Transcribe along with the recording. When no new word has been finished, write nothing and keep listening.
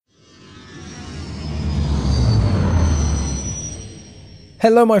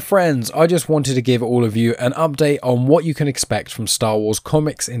Hello my friends, I just wanted to give all of you an update on what you can expect from Star Wars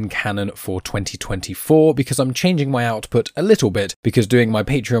comics in canon for 2024 because I'm changing my output a little bit because doing my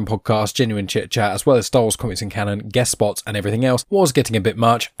Patreon podcast, Genuine Chit Chat, as well as Star Wars comics in canon, guest spots and everything else was getting a bit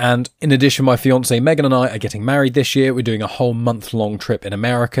much. And in addition, my fiance Megan and I are getting married this year. We're doing a whole month-long trip in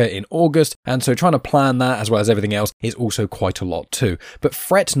America in August, and so trying to plan that as well as everything else is also quite a lot too. But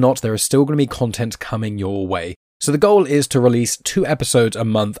fret not, there is still going to be content coming your way. So the goal is to release 2 episodes a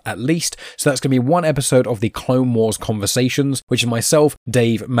month at least, so that's going to be 1 episode of the Clone Wars Conversations, which is myself,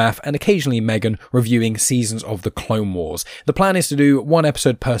 Dave, Math, and occasionally Megan reviewing seasons of the Clone Wars. The plan is to do 1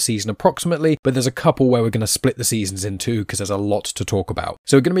 episode per season approximately, but there's a couple where we're going to split the seasons in 2 because there's a lot to talk about.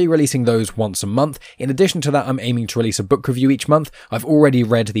 So we're going to be releasing those once a month. In addition to that, I'm aiming to release a book review each month. I've already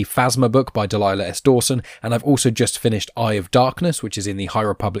read the Phasma book by Delilah S. Dawson, and I've also just finished Eye of Darkness, which is in the High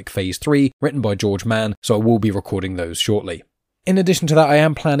Republic Phase 3, written by George Mann, so I will be recording those shortly. In addition to that, I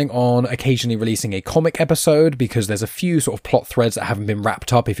am planning on occasionally releasing a comic episode because there's a few sort of plot threads that haven't been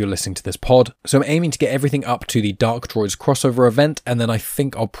wrapped up if you're listening to this pod. So I'm aiming to get everything up to the Dark Droids crossover event, and then I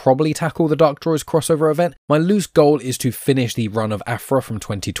think I'll probably tackle the Dark Droids crossover event. My loose goal is to finish the run of Aphra from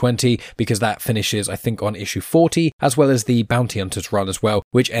 2020 because that finishes, I think, on issue 40, as well as the Bounty Hunters run as well,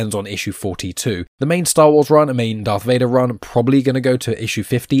 which ends on issue 42. The main Star Wars run, a main Darth Vader run, probably going to go to issue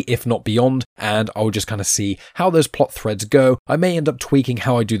 50, if not beyond, and I'll just kind of see how those plot threads go. I may end up tweaking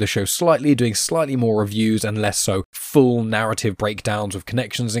how I do the show slightly, doing slightly more reviews and less so full narrative breakdowns with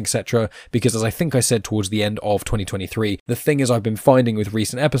connections, etc. Because as I think I said towards the end of 2023, the thing is I've been finding with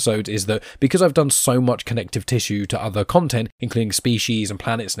recent episodes is that because I've done so much connective tissue to other content, including species and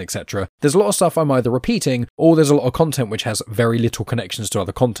planets and etc., there's a lot of stuff I'm either repeating or there's a lot of content which has very little connections to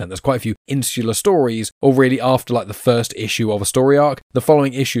other content. There's quite a few insular stories, or really after like the first issue of a story arc, the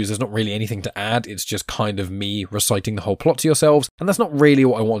following issues there's not really anything to add, it's just kind of me reciting the whole plot to yourselves, and that's not really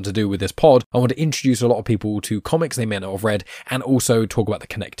what I want to do with this pod. I want to introduce a lot of people to comics they may not have read and also talk about the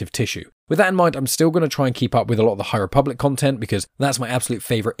connective tissue. With that in mind, I'm still going to try and keep up with a lot of the High Republic content because that's my absolute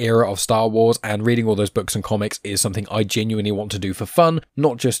favourite era of Star Wars, and reading all those books and comics is something I genuinely want to do for fun,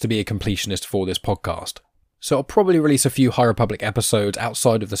 not just to be a completionist for this podcast. So I'll probably release a few High Republic episodes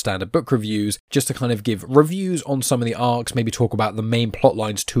outside of the standard book reviews, just to kind of give reviews on some of the arcs, maybe talk about the main plot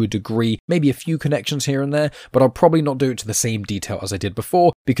lines to a degree, maybe a few connections here and there, but I'll probably not do it to the same detail as I did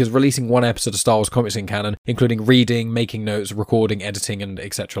before, because releasing 1 episode of Star Wars comics in canon, including reading, making notes, recording, editing, and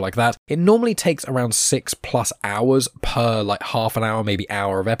etc. like that, it normally takes around 6+ hours per like half an hour, maybe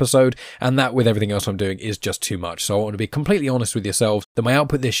hour of episode, and that with everything else I'm doing is just too much. So I want to be completely honest with yourselves that my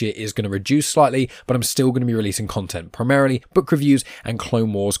output this year is going to reduce slightly, but I'm still going to be releasing content, primarily book reviews and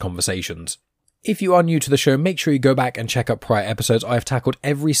Clone Wars conversations. If you are new to the show, make sure you go back and check out prior episodes. I have tackled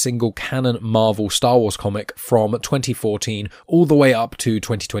every single canon Marvel Star Wars comic from 2014 all the way up to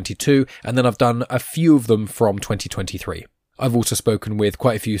 2022, and then I've done a few of them from 2023. I've also spoken with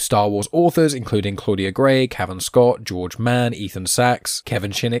quite a few Star Wars authors, including Claudia Gray, Cavan Scott, George Mann, Ethan Sachs, Kevin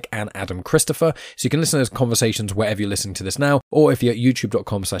Shinnick, and Adam Christopher. So you can listen to those conversations wherever you're listening to this now, or if you're at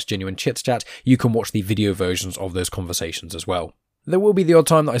youtube.com/genuinechitchat, you can watch the video versions of those conversations as well. There will be the odd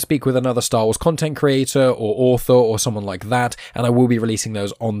time that I speak with another Star Wars content creator or author or someone like that, and I will be releasing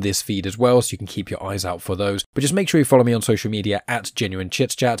those on this feed as well, so you can keep your eyes out for those. But just make sure you follow me on social media at Genuine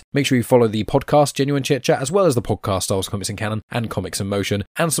Chit Chat. Make sure you follow the podcast Genuine Chit Chat, as well as the podcast Star Wars Comics in Canon and Comics in Motion,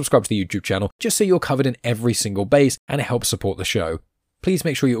 and subscribe to the YouTube channel, just so you're covered in every single base, and it helps support the show. Please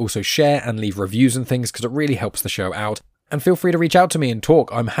make sure you also share and leave reviews and things, because it really helps the show out. And feel free to reach out to me and talk.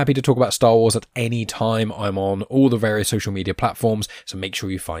 I'm happy to talk about Star Wars at any time. I'm on all the various social media platforms, so make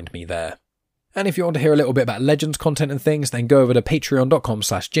sure you find me there. And if you want to hear a little bit about Legends content and things, then go over to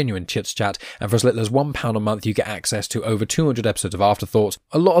patreon.com/genuinechitchat, and for as little as £1 a month, you get access to over 200 episodes of Afterthoughts.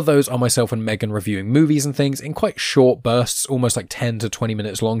 A lot of those are myself and Megan reviewing movies and things in quite short bursts, almost like 10 to 20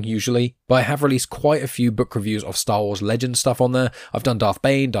 minutes long usually. But I have released quite a few book reviews of Star Wars Legends stuff on there. I've done Darth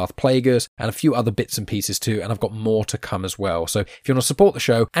Bane, Darth Plagueis, and a few other bits and pieces too, and I've got more to come as well. So if you want to support the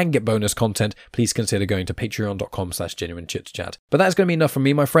show and get bonus content, please consider going to patreon.com/genuinechitchat. But that's going to be enough from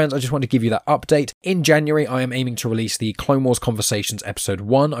me, my friends. I just want to give you that update. In January, I am aiming to release the Clone Wars Conversations Episode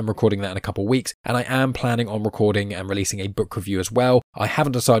 1. I'm recording that in a couple weeks, and I am planning on recording and releasing a book review as well. I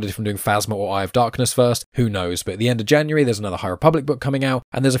haven't decided if I'm doing Phasma or Eye of Darkness first. Who knows? But at the end of January, there's another High Republic book coming out,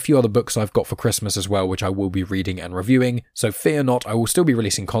 and there's a few other books I've got for Christmas as well, which I will be reading and reviewing. So fear not, I will still be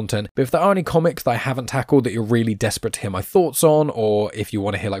releasing content. But if there are any comics that I haven't tackled that you're really desperate to hear my thoughts on, or if you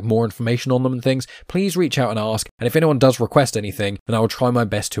want to hear like more information on them and things, please reach out and ask. And if anyone does request anything, then I will try my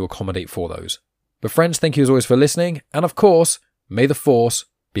best to accommodate for those. But friends, thank you as always for listening, and of course, may the Force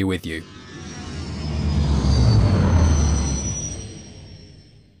be with you.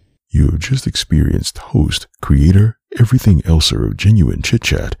 just experienced host, creator, everything elser of Genuine Chit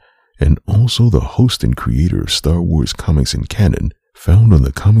Chat, and also the host and creator of Star Wars Comics in Canon, found on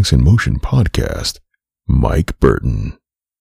the Comics in Motion podcast, Mike Burton.